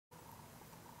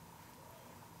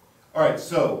All right,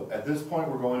 so at this point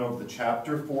we're going over the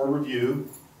Chapter 4 review.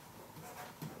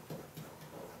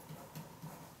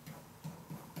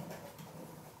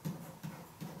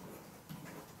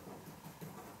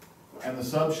 And the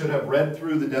sub should have read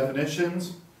through the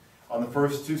definitions on the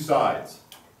first two sides.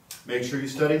 Make sure you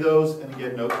study those and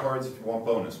get note cards if you want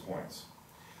bonus points.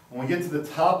 When we get to the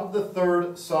top of the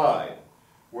third side,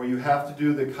 where you have to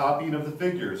do the copying of the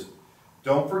figures,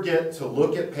 don't forget to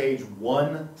look at page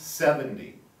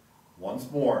 170.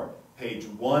 Once more, page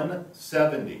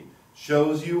 170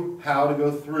 shows you how to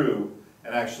go through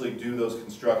and actually do those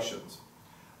constructions.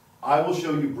 I will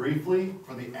show you briefly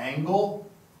for the angle.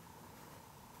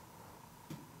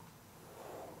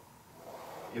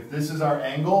 If this is our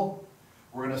angle,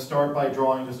 we're going to start by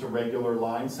drawing just a regular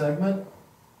line segment.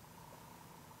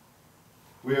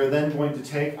 We are then going to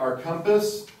take our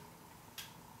compass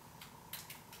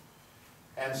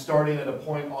and starting at a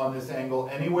point on this angle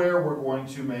anywhere, we're going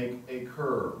to make a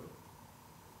curve.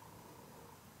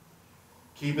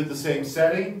 Keep it the same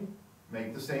setting,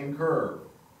 make the same curve.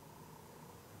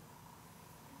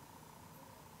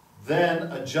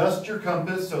 Then adjust your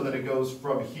compass so that it goes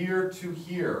from here to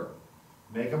here.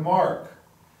 Make a mark.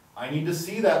 I need to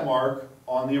see that mark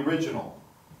on the original.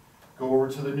 Go over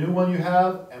to the new one you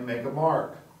have and make a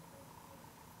mark.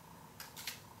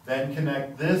 Then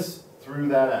connect this through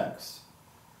that X.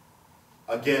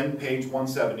 Again, page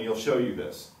 170 will show you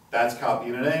this. That's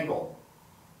copying an angle.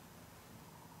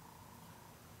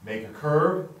 Make a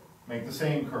curve, make the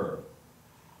same curve.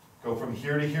 Go from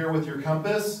here to here with your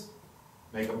compass,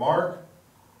 make a mark,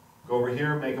 go over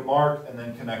here, make a mark, and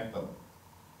then connect them.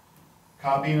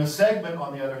 Copying a segment,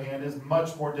 on the other hand, is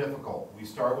much more difficult. We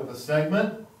start with a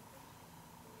segment,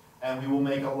 and we will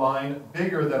make a line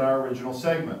bigger than our original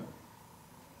segment.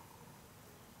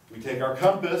 We take our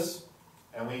compass,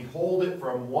 and we hold it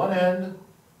from one end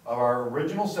of our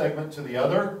original segment to the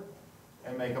other,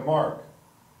 and make a mark.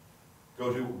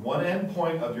 Go to one end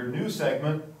point of your new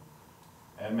segment,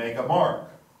 and make a mark.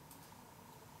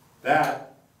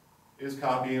 That is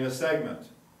copying a segment.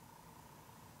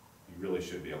 You really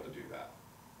should be able to do that.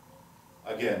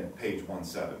 Again, page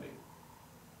 170.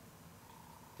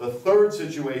 The third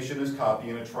situation is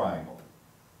copying a triangle.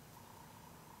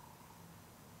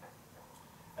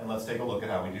 And let's take a look at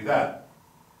how we do that.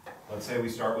 Let's say we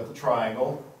start with a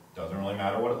triangle. Doesn't really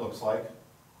matter what it looks like.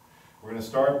 We're going to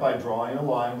start by drawing a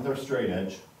line with our straight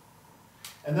edge.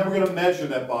 And then we're going to measure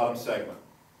that bottom segment.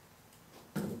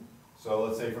 So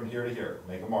let's say from here to here,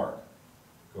 make a mark.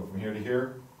 Go from here to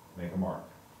here, make a mark.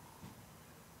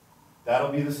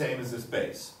 That'll be the same as this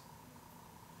base.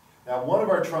 Now, one of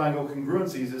our triangle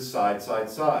congruencies is side, side,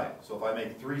 side. So if I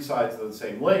make three sides of the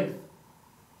same length,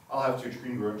 I'll have two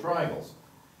congruent triangles.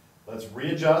 Let's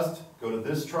readjust, go to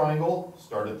this triangle,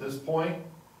 start at this point,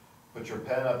 put your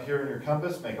pen up here in your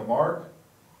compass, make a mark.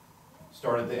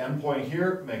 Start at the end point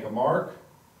here, make a mark.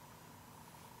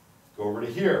 Go over to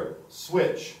here,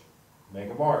 switch, make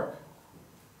a mark.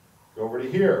 Go over to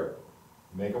here,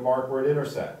 make a mark where it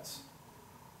intersects,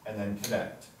 and then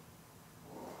connect.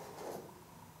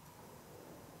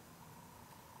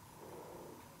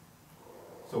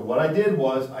 So what I did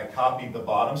was I copied the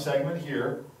bottom segment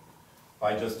here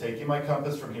by just taking my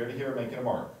compass from here to here and making a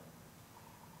mark.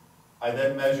 I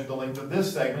then measured the length of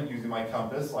this segment using my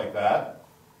compass like that,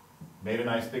 made a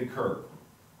nice big curve.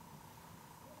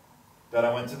 Then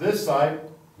I went to this side,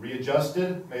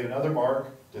 readjusted, made another mark,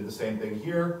 did the same thing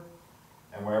here,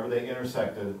 and wherever they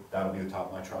intersected, that'll be the top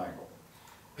of my triangle.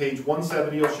 Page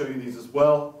 170 will show you these as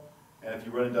well, and if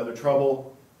you run into other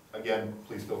trouble, again,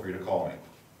 please feel free to call me.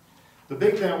 The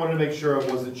big thing I wanted to make sure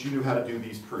of was that you knew how to do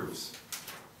these proofs.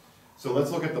 So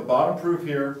let's look at the bottom proof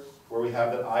here, where we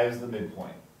have that I is the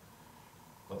midpoint.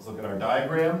 Let's look at our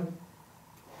diagram.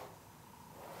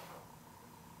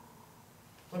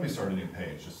 Let me start a new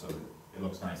page just so that it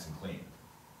looks nice and clean.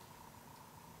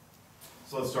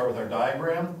 So let's start with our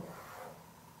diagram,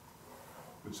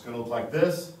 which is going to look like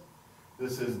this.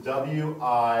 This is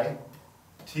W-I-T-H-A.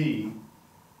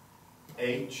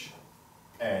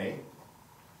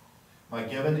 My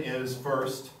given is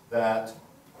first that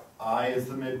I is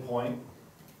the midpoint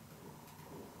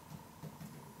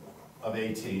of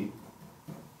AT,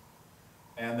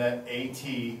 and that AT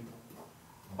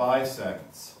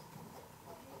bisects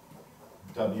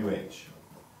WH.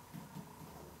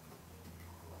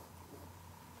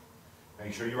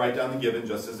 Make sure you write down the given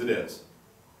just as it is.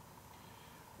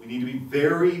 We need to be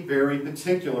very, very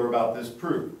particular about this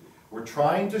proof. We're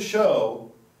trying to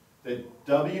show that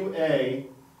WA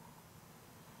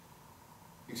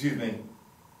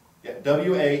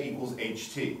equals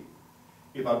HT.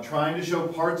 If I'm trying to show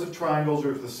parts of triangles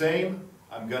are the same,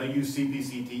 I'm going to use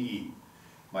CPCTE.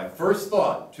 My first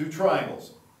thought, two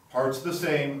triangles, parts the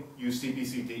same, use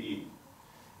CPCTE.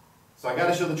 So I got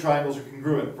to show the triangles are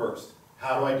congruent first.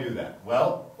 How do I do that?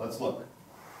 Well, let's look.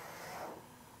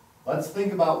 Let's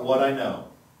think about what I know.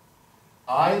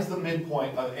 I is the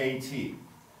midpoint of AT.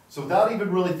 So without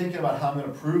even really thinking about how I'm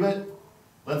going to prove it,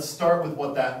 let's start with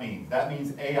what that means. That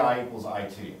means AI equals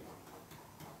IT.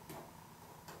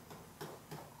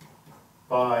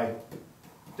 By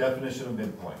definition of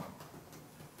midpoint.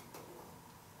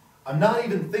 I'm not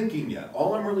even thinking yet.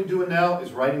 All I'm really doing now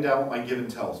is writing down what my given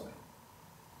tells me.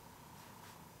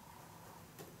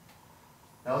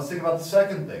 Now let's think about the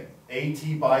second thing.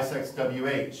 AT bisects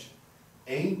WH.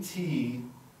 AT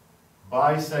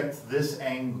bisects this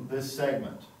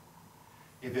segment.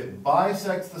 If it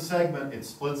bisects the segment, it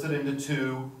splits it into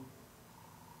two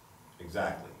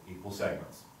exactly equal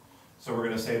segments. So we're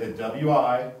going to say that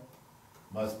WI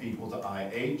must be equal to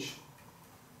IH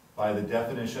by the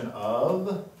definition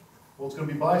of, well, it's going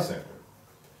to be bisector,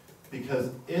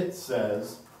 because it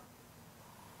says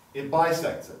it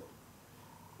bisects it.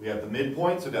 We have the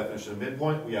midpoint, so definition of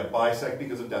midpoint. We have bisect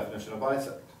because of definition of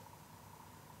bisect.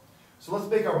 So let's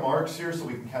make our marks here so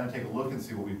we can kind of take a look and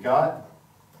see what we've got.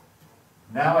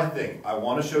 Now I think I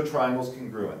want to show triangles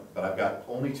congruent, but I've got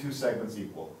only two segments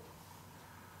equal.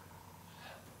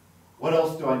 What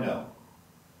else do I know?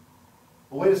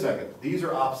 Well, wait a second. These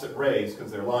are opposite rays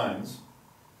because they're lines.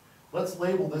 Let's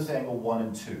label this angle 1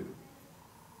 and 2.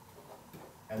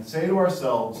 And say to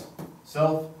ourselves,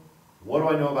 self, what do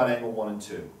I know about angle 1 and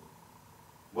 2?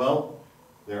 Well,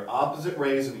 they're opposite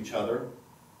rays of each other,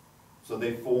 so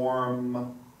they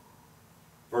form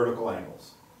vertical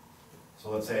angles.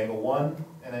 So let's say angle 1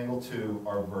 and angle 2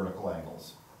 are vertical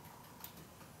angles.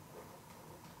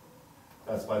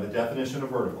 That's by the definition of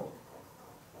vertical.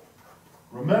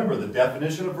 Remember, the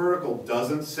definition of vertical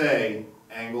doesn't say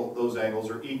those angles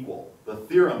are equal. The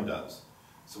theorem does.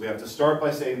 So we have to start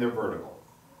by saying they're vertical.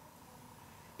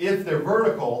 If they're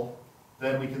vertical,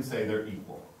 then we can say they're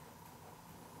equal.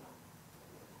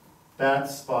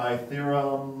 That's by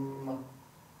theorem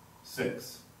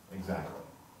 6, exactly.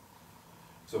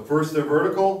 So first they're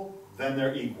vertical, then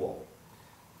they're equal.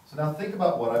 So now think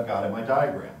about what I've got in my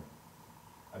diagram.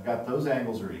 I've got those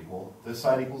angles are equal. This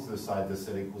side equals this side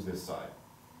equals this side.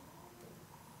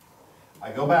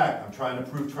 I go back, I'm trying to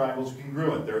prove triangles are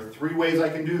congruent. There are three ways I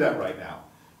can do that right now.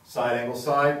 Side, angle,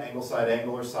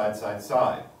 angle, or side, side,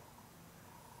 side.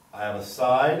 I have a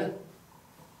side,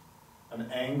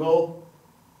 an angle,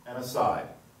 and a side.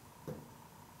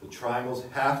 The triangles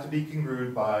have to be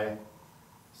congruent by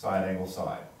side, angle,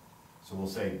 side. So we'll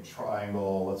say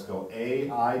triangle, let's go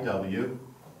AIW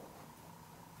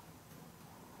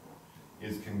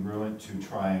is congruent to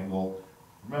triangle,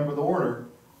 remember the order,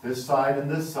 this side and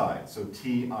this side, so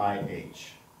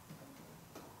TIH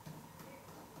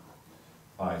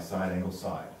by side, angle,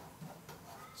 side,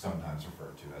 sometimes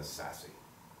referred to as SASSY.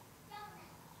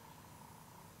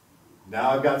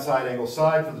 Now I've got side, angle,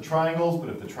 side for the triangles, but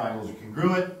if the triangles are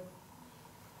congruent,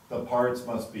 the parts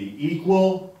must be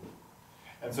equal.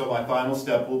 And so my final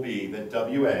step will be that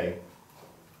WA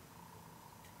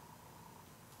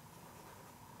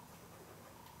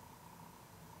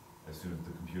as soon as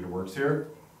the computer works here,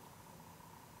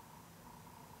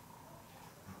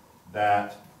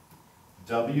 that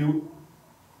WA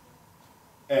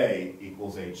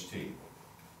equals HT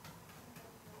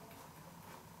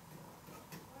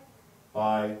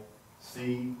by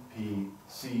CPCTE.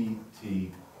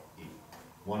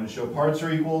 Want to show parts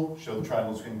are equal, show the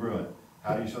triangles congruent.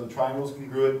 How do you show the triangles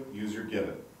congruent? Use your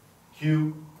given.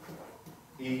 Q,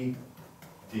 E,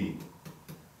 D.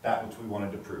 That which we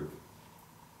wanted to prove.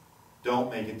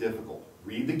 Don't make it difficult.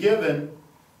 Read the given.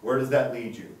 Where does that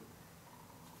lead you?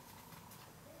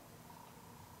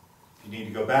 If you need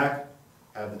to go back,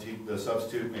 have the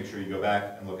substitute, make sure you go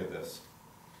back and look at this.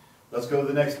 Let's go to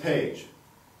the next page.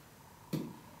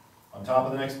 On top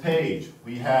of the next page,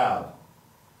 we have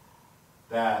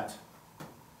that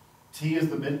T is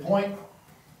the midpoint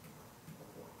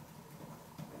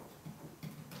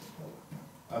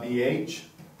of EH,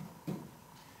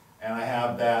 and I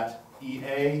have that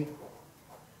EA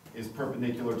is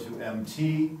perpendicular to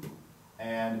MT,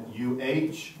 and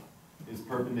UH is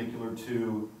perpendicular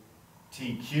to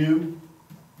TQ,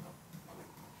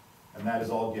 and that is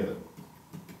all given.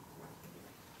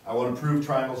 I want to prove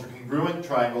triangles are congruent,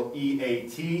 triangle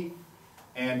EAT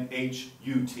and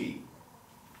HUT.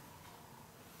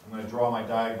 I'm going to draw my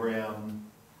diagram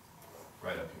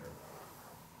right up here.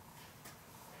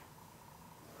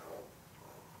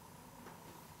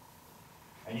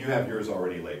 And you have yours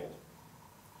already labeled.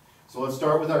 So let's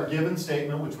start with our given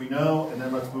statement, which we know, and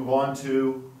then let's move on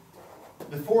to,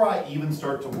 before I even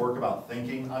start to work about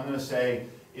thinking, I'm going to say,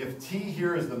 if t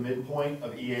here is the midpoint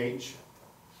of EH,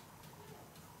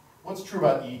 what's true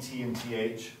about ET and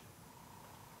TH?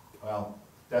 Well,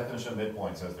 definition of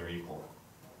midpoint says they're equal.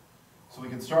 So we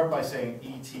can start by saying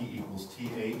ET equals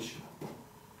TH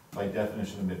by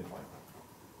definition of midpoint.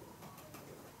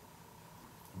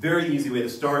 Very easy way to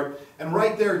start, and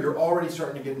right there you're already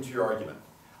starting to get into your argument.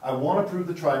 I want to prove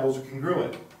the triangles are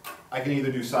congruent. I can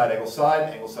either do side, angle,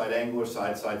 angle, or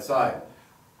side, side, side.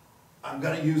 I'm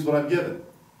going to use what I'm given.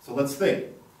 So let's think.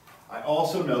 I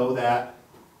also know that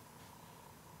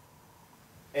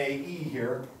AE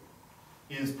here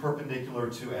is perpendicular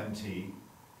to MT,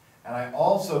 and I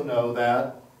also know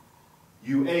that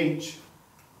UH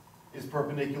is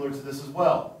perpendicular to this as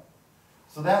well.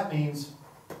 So that means,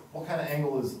 what kind of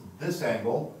angle is this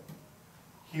angle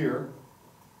here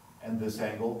and this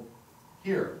angle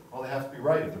here? Well, they have to be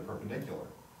right if they're perpendicular.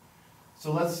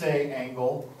 So let's say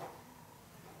angle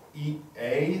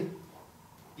AET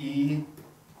is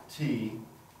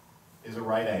a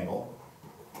right angle,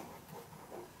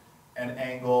 and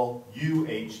angle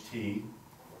UHT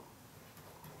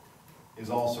is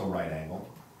also a right angle.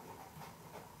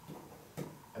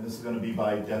 And this is going to be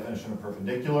by definition of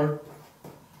perpendicular.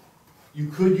 You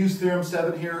could use theorem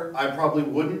 7 here. I probably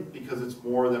wouldn't because it's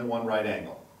more than one right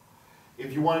angle.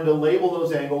 If you wanted to label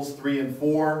those angles 3 and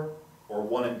 4 or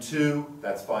 1 and 2,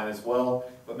 that's fine as well.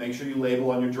 But make sure you label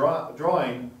on your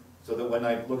drawing so that when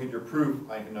I look at your proof,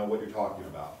 I can know what you're talking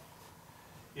about.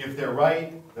 If they're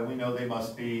right, then we know they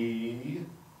must be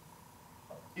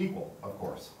equal, of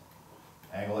course.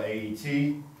 Angle AET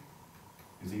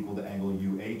is equal to angle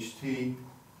UHT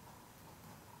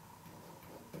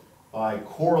by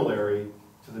corollary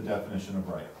to the definition of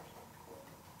right,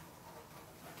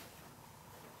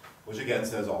 which again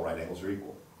says all right angles are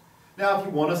equal. Now, if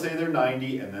you want to say they're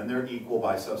 90 and then they're equal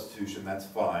by substitution, that's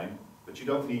fine, but you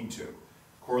don't need to.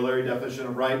 Corollary definition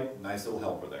of right, nice little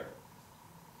helper there.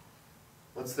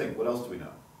 Let's think, what else do we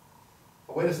know?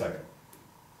 Oh, wait a second.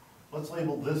 Let's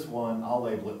label this one, I'll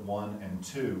label it 1 and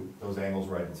 2, those angles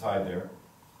right inside there.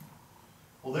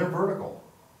 Well, they're vertical,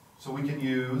 so we can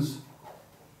use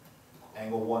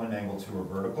angle 1 and angle 2 are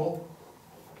vertical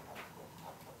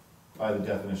by the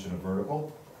definition of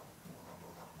vertical.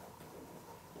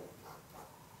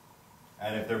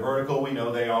 And if they're vertical, we know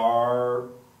they are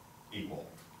equal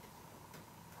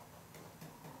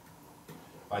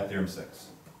by theorem 6.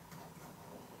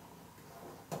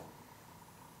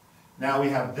 Now we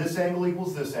have this angle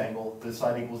equals this angle, this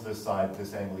side equals this side,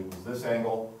 this angle equals this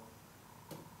angle,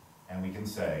 and we can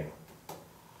say,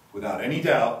 without any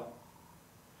doubt,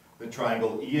 the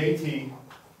triangle EAT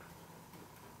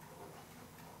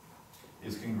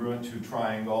is congruent to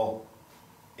triangle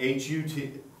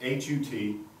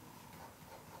HUT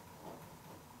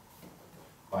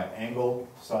by angle,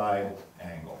 side,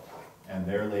 angle. And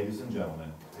there, ladies and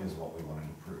gentlemen, is what we wanted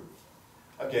to prove.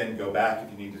 Again, go back if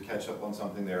you need to catch up on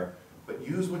something there, but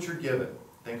use what you're given.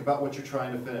 Think about what you're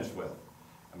trying to finish with.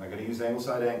 Am I going to use angle,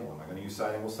 side, angle? Am I going to use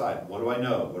side, angle, side? What do I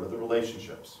know? What are the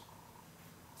relationships?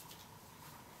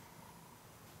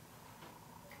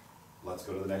 Let's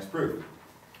go to the next proof.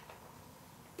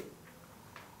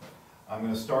 I'm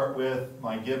going to start with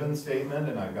my given statement,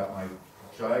 and I've got my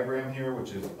diagram here,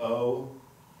 which is O,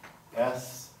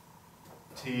 S,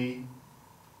 T,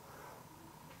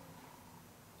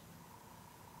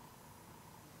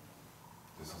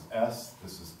 this is S,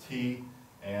 this is T,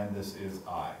 and this is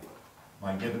I.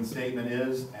 My given statement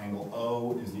is angle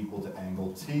O is equal to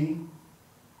angle T,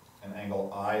 and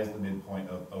angle I is the midpoint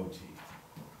of OT.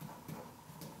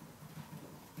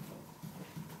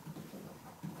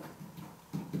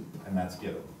 And that's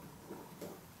given.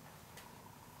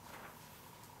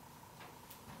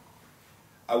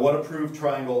 I want to prove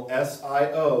triangle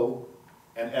SIO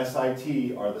and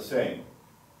SIT are the same.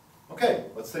 Okay,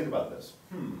 let's think about this.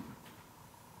 I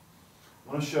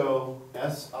want to show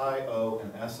SIO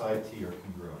and SIT are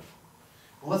congruent.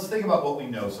 Well, let's think about what we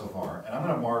know so far. And I'm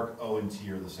going to mark O and T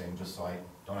are the same just so I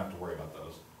don't have to worry about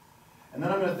those. And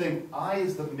then I'm going to think I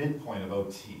is the midpoint of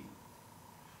OT.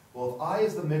 Well, if I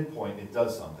is the midpoint, it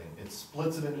does something. It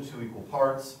splits it into 2 equal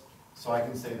parts, so I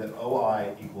can say that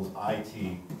OI equals IT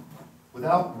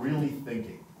without really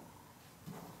thinking.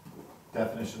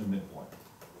 Definition of midpoint.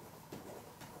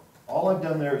 All I've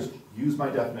done there is use my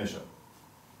definition.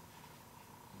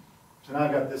 So now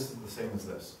I've got this the same as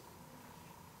this.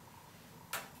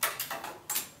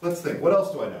 Let's think, what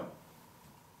else do I know?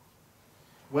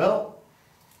 Well,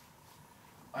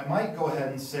 I might go ahead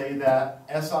and say that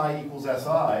SI equals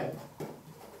SI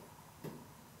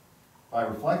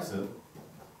bireflexive,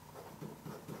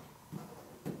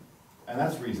 and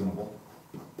that's reasonable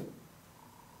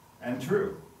and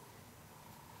true.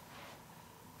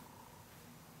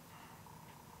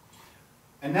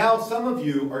 And now some of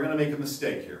you are going to make a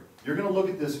mistake here. You're going to look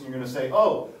at this and you're going to say,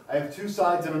 oh, I have two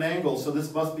sides and an angle, so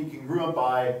this must be congruent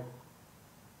by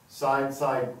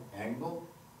side-side angle?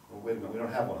 Well, wait a minute, we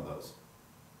don't have one of those.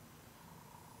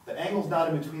 The angle's not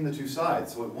in between the two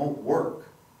sides, so it won't work.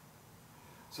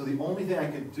 So the only thing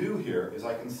I could do here is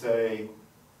I can say,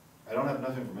 I don't have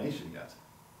enough information yet.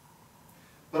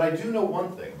 But I do know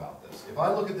one thing about this. If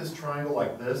I look at this triangle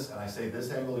like this, and I say this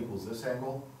angle equals this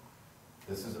angle,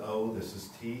 this is O, this is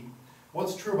T,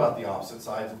 what's true about the opposite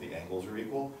sides if the angles are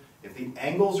equal? If the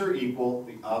angles are equal,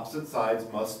 the opposite sides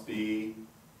must be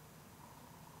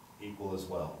equal as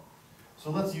well.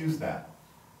 So let's use that.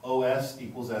 OS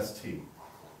equals ST.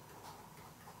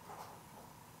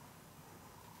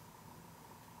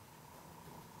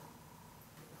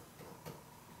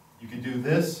 You could do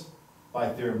this by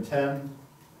theorem 10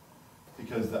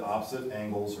 because the opposite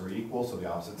angles are equal, so the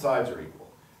opposite sides are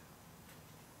equal.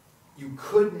 You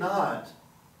could not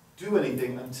do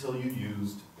anything until you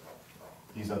used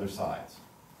these other sides.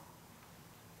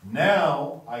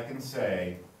 Now I can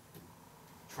say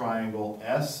triangle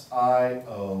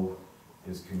SIO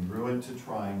is congruent to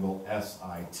triangle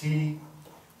SIT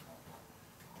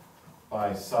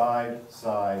by side,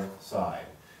 side, side.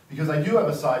 Because I do have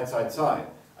a side, side, side.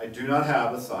 I do not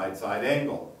have a side, side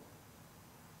angle.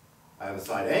 I have a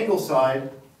side angle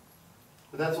side,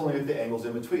 but that's only if the angle's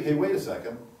in between. Hey, wait a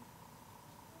second.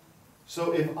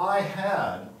 So if I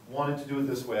had wanted to do it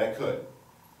this way, I could.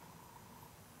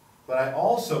 But I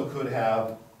also could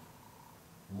have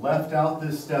left out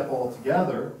this step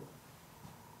altogether,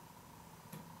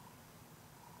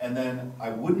 and then I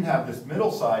wouldn't have this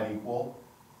middle side equal,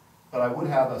 but I would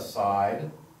have a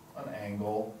side, an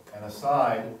angle, and a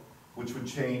side, which would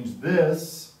change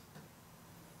this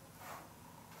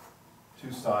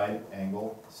to side,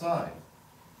 angle, side.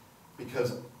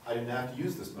 Because I didn't have to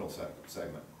use this middle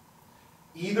segment.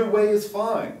 Either way is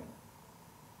fine.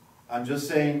 I'm just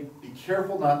saying, be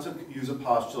careful not to use a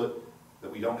postulate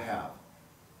that we don't have.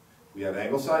 We have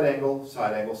angle, side,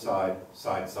 side,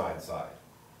 side, side, side.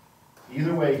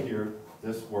 Either way here,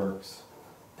 this works,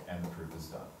 and the proof is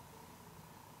done.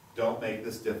 Don't make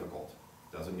this difficult.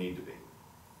 Doesn't need to be.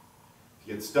 If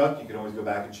you get stuck, you can always go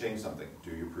back and change something.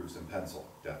 Do your proofs in pencil.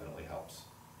 Definitely helps.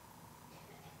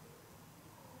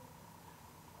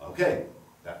 Okay,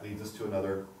 that leads us to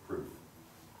another proof.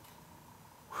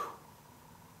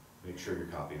 Make sure you're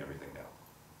copying everything down.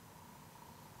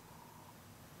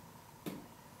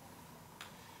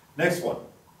 Next one.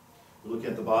 We look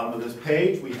at the bottom of this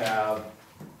page. We have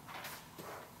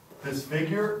this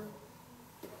figure,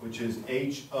 which is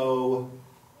HORT.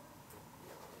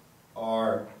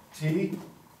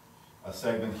 A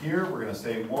segment here. We're going to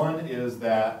say one is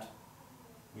that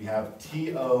we have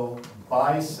TO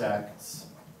bisects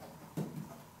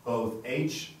both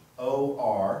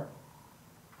HOR.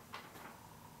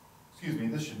 Excuse me,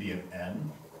 this should be an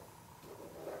N.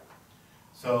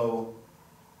 So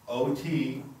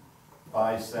OT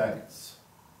bisects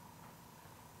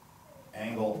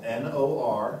angle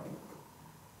NOR,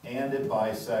 and it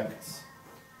bisects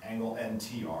angle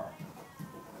NTR.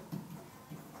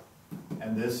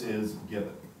 And this is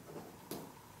given.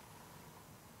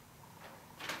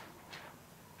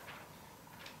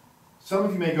 Some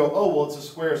of you may go, oh, well, it's a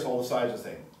square, so all the sides are the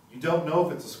same. You don't know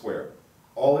if it's a square.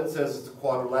 All it says is it's a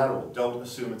quadrilateral. Don't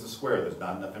assume it's a square. There's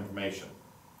not enough information.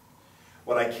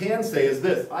 What I can say is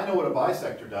this. I know what a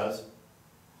bisector does.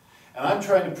 And I'm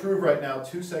trying to prove right now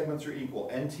two segments are equal.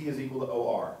 NT is equal to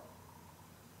OR.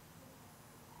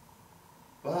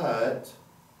 But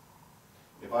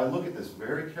if I look at this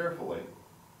very carefully,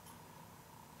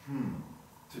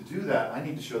 to do that, I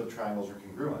need to show the triangles are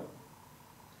congruent.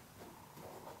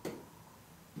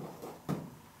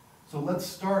 So let's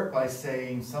start by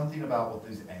saying something about what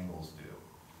these angles do.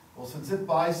 Well, since it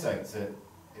bisects it,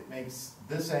 it makes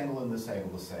this angle and this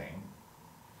angle the same.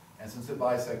 And since it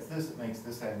bisects this, it makes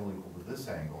this angle equal to this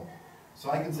angle.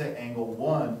 So I can say angle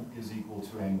 1 is equal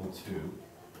to angle 2,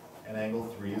 and angle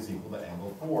 3 is equal to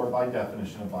angle 4 by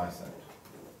definition of bisect.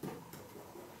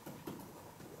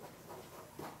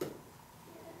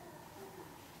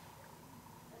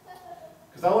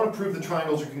 Because I want to prove the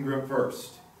triangles are congruent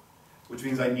first, which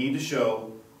means I need to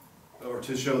show, or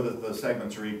to show that the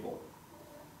segments are equal.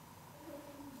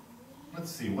 Let's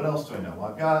see, what else do I know?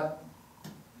 Well, I've got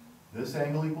this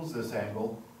angle equals this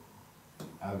angle.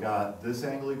 I've got this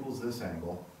angle equals this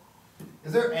angle.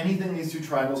 Is there anything these two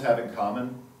triangles have in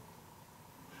common?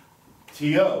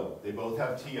 TO, they both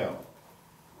have TO.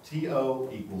 TO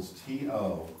equals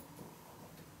TO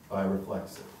by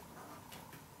reflexive.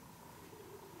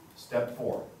 Step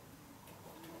 4.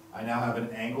 I now have an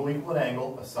angle equal an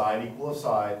angle, a side equal a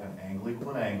side, an angle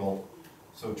equal an angle.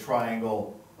 So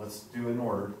triangle, let's do it in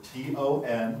order.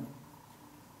 TON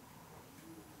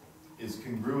is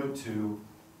congruent to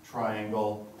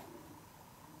triangle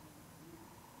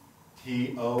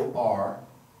TOR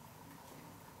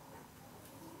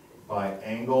by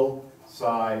angle,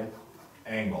 side,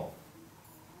 angle.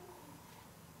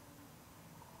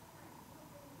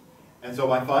 And so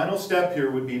my final step here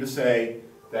would be to say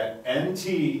that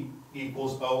NT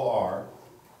equals OR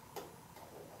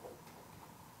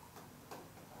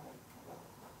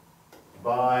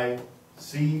by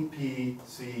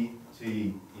CPCTE,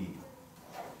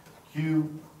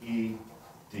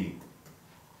 QED.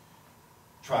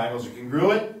 Triangles are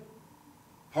congruent,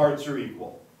 parts are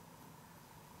equal.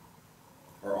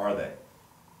 Or are they?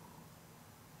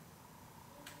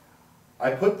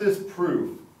 I put this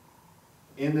proof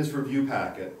in this review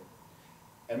packet,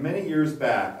 and many years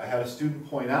back I had a student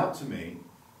point out to me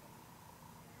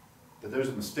that there's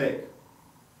a mistake.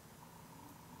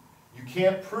 You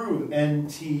can't prove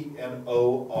NT and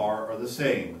OR are the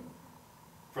same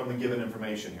from the given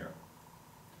information here.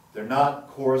 They're not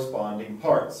corresponding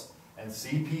parts, and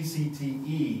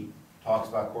CPCTE talks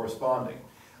about corresponding.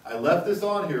 I left this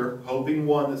on here hoping,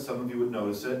 one, that some of you would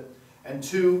notice it, and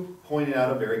two, pointing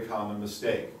out a very common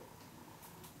mistake.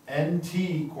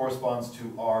 NT corresponds to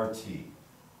RT.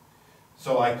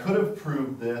 So I could have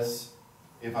proved this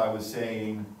if I was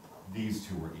saying these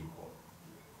two were equal.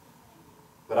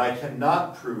 But I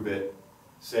cannot prove it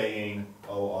saying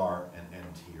OR and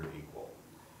NT are equal.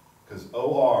 Because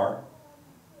OR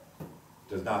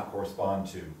does not correspond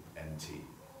to NT.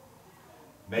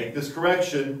 Make this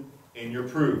correction in your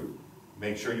proof.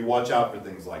 Make sure you watch out for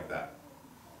things like that.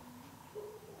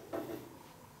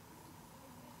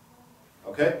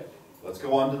 Okay, let's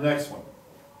go on to the next one.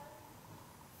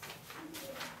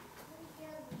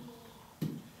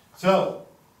 So,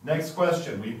 next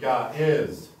question we've got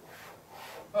is,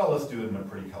 well, let's do it in a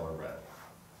pretty color red.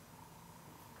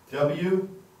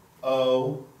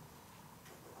 WOLE.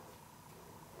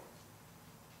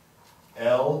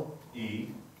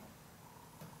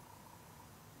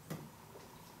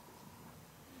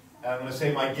 And I'm going to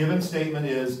say my given statement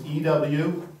is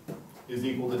EW is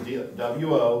equal to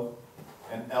WO,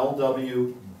 and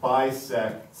LW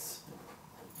bisects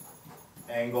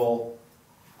angle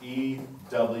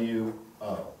EWO.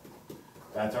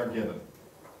 That's our given.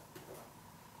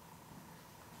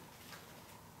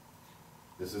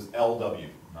 This is LW,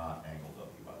 not angle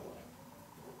W, by the way.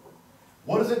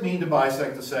 What does it mean to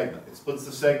bisect a segment? It splits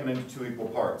the segment into two equal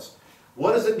parts.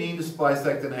 What does it mean to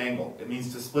bisect an angle? It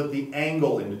means to split the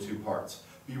angle into two parts.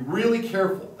 Be really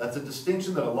careful. That's a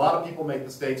distinction that a lot of people make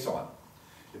mistakes on.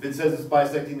 If it says it's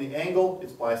bisecting the angle,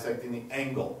 it's bisecting the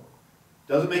angle.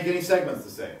 Doesn't make any segments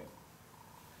the same.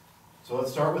 So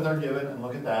let's start with our given and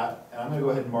look at that. And I'm going to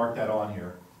go ahead and mark that on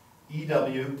here.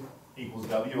 EW equals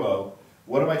WO.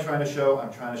 What am I trying to show?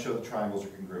 I'm trying to show the triangles are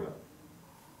congruent.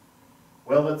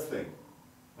 Well, let's think.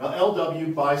 Now,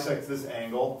 LW bisects this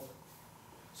angle.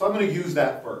 So I'm going to use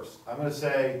that first. I'm going to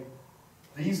say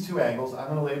these two angles, I'm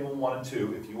going to label them 1 and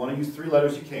 2. If you want to use 3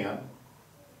 letters, you can.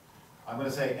 I'm going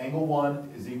to say angle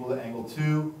 1 is equal to angle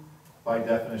 2 by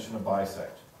definition of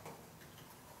bisect.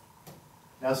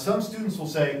 Now some students will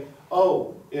say,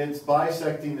 oh, it's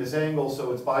bisecting this angle,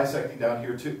 so it's bisecting down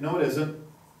here too. No, it isn't.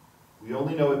 We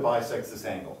only know it bisects this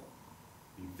angle.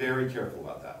 Be very careful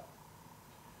about that.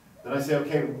 Then I say,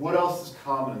 okay, what else is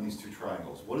common in these two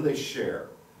triangles? What do they share?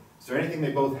 Is there anything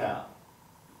they both have?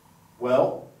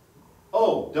 Well,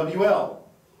 oh, WL.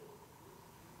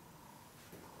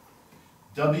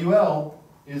 WL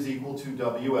is equal to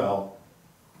WL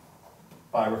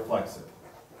by reflexive.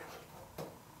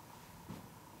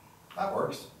 That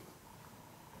works.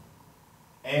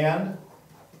 And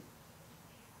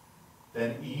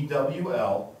then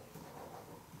EWL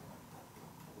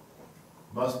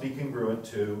must be congruent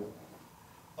to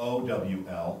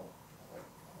OWL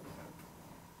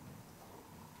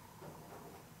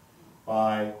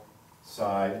by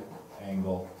side,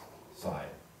 angle, side.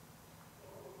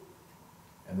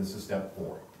 And this is step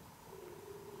 4.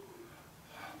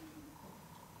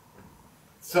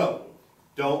 So,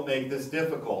 don't make this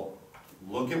difficult.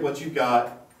 Look at what you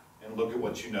got and look at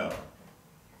what you know.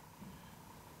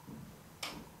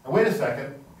 Now wait a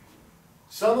second.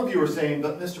 Some of you are saying,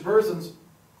 but Mr. Berzins,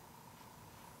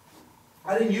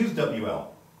 I didn't use WL.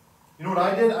 You know what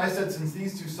I did? I said since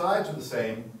these two sides are the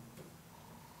same,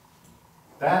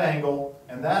 that angle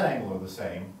and that angle are the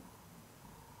same,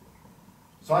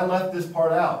 So I left this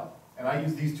part out, and I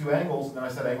used these two angles, and then I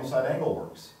said angle side angle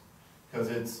works. Because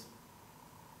it's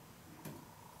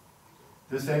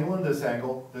this angle and this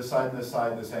angle, this side and this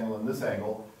side, this angle and this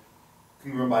angle,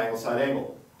 congruent by angle side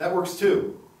angle. That works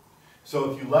too.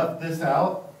 So if you left this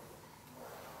out,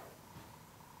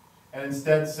 and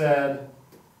instead said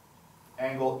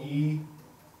angle E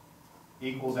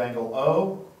equals angle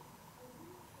O,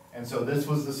 and so this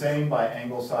was the same by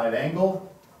angle side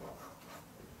angle,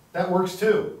 that works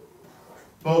too.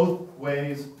 Both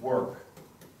ways work.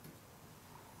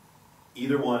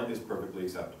 Either one is perfectly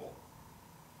acceptable.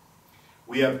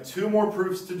 We have two more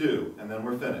proofs to do, and then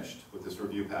we're finished with this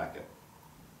review packet.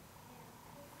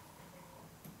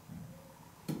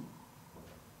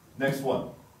 Next one.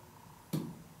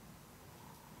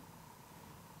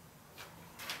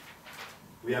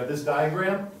 We have this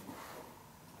diagram.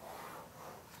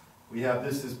 We have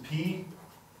this as P.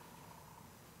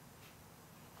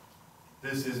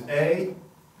 This is A.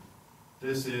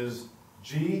 This is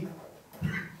G.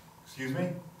 Excuse me.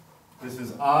 This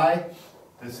is I.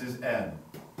 This is N.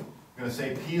 I'm going to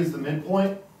say P is the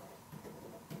midpoint.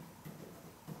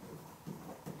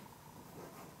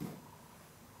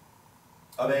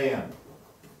 Of AN.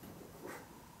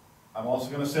 I'm also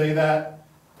going to say that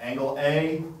angle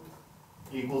A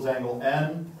equals angle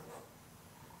N,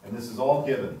 and this is all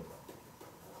given.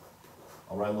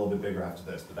 I'll write a little bit bigger after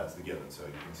this, but that's the given, so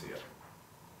you can see it.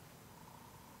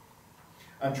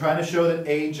 I'm trying to show that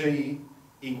AG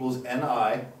equals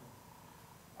NI.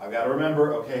 I've got to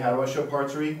remember, okay, how do I show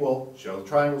parts are equal? Show the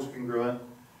triangles are congruent.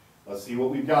 Let's see what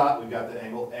we've got. We've got that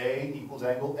angle A equals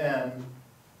angle N,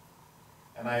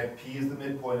 and I have P as the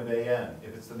midpoint of AN.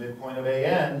 If it's the midpoint of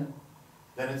AN,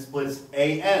 then it splits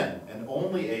AN, and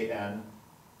only AN,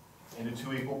 into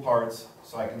two equal parts,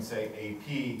 so I can say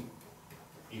AP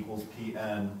equals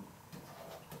PN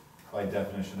by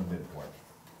definition of midpoint.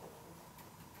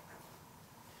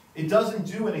 It doesn't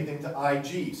do anything to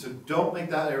IG, so don't make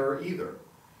that error either.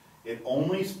 It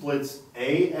only splits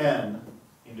AN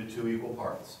into two equal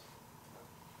parts.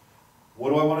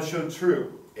 What do I want to show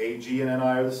true? AG and NI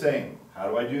are the same. How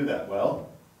do I do that? Well,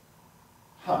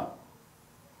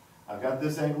 I've got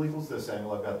this angle equals this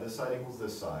angle, I've got this side equals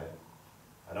this side.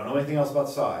 I don't know anything else about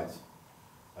sides.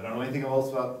 I don't know anything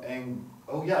else about angle.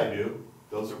 Oh yeah, I do.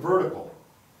 Those are vertical.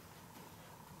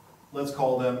 Let's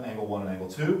call them angle 1 and angle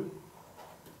 2.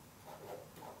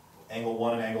 Angle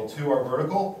 1 and angle 2 are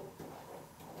vertical.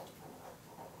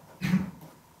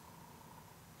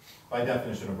 By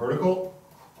definition of vertical.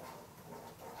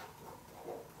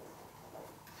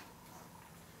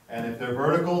 And if they're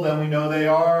vertical, then we know they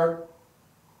are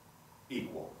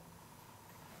equal.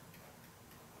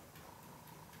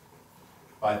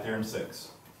 By theorem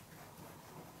 6.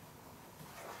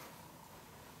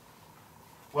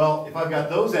 Well, if I've got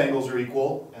those angles are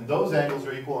equal, and those angles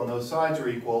are equal, and those sides are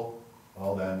equal,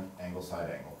 well then, angle side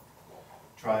angle.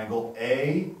 Triangle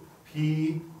A,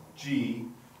 P, G,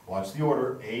 watch the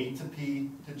order, A to P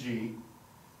to G,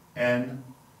 N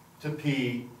to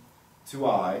P to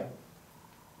I.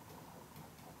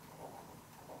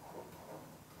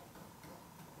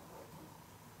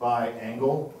 By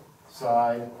angle,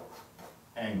 side,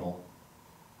 angle.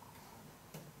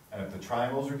 And if the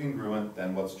triangles are congruent,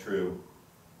 then what's true?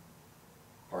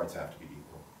 Parts have to be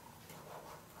equal.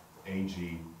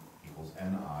 AG equals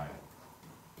NI.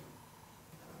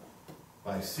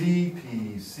 By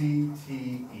CP,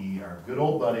 CTE, our good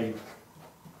old buddy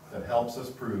that helps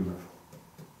us prove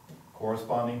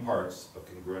corresponding parts of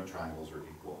congruent triangles are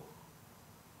equal.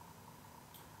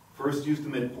 First, use the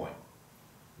midpoint.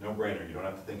 No brainer, you don't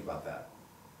have to think about that.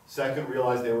 Second,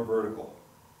 realize they were vertical.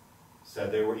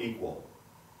 Said they were equal.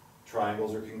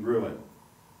 Triangles are congruent.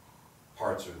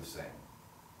 Parts are the same.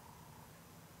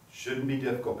 Shouldn't be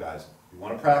difficult, guys. If you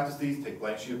want to practice these, take a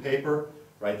blank sheet of paper,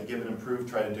 write the given and prove,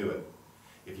 try to do it.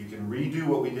 If you can redo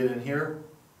what we did in here,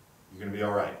 you're going to be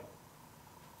all right.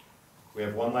 We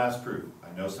have one last proof.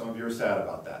 I know some of you are sad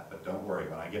about that, but don't worry.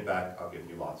 When I get back, I'll give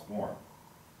you lots more.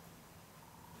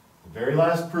 The very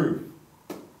last proof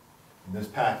in this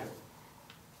packet.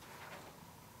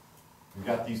 We've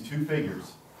got these two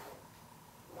figures.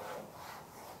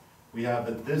 We have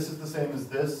that this is the same as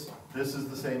this is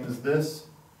the same as this.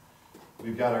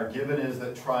 We've got our given is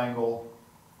that triangle,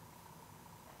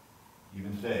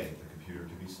 even today, the computer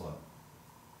can be slow.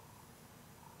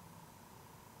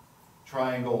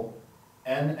 Triangle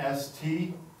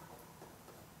NST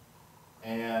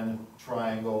and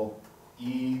triangle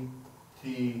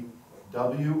ETW,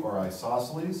 or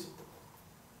isosceles.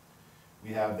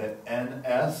 We have that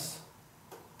NS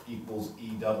equals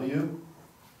EW.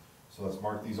 So let's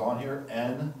mark these on here.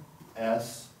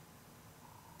 NST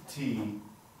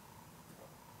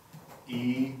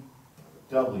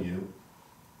EW,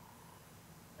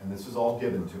 and this is all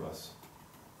given to us.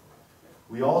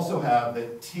 We also have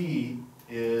that T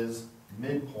is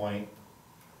midpoint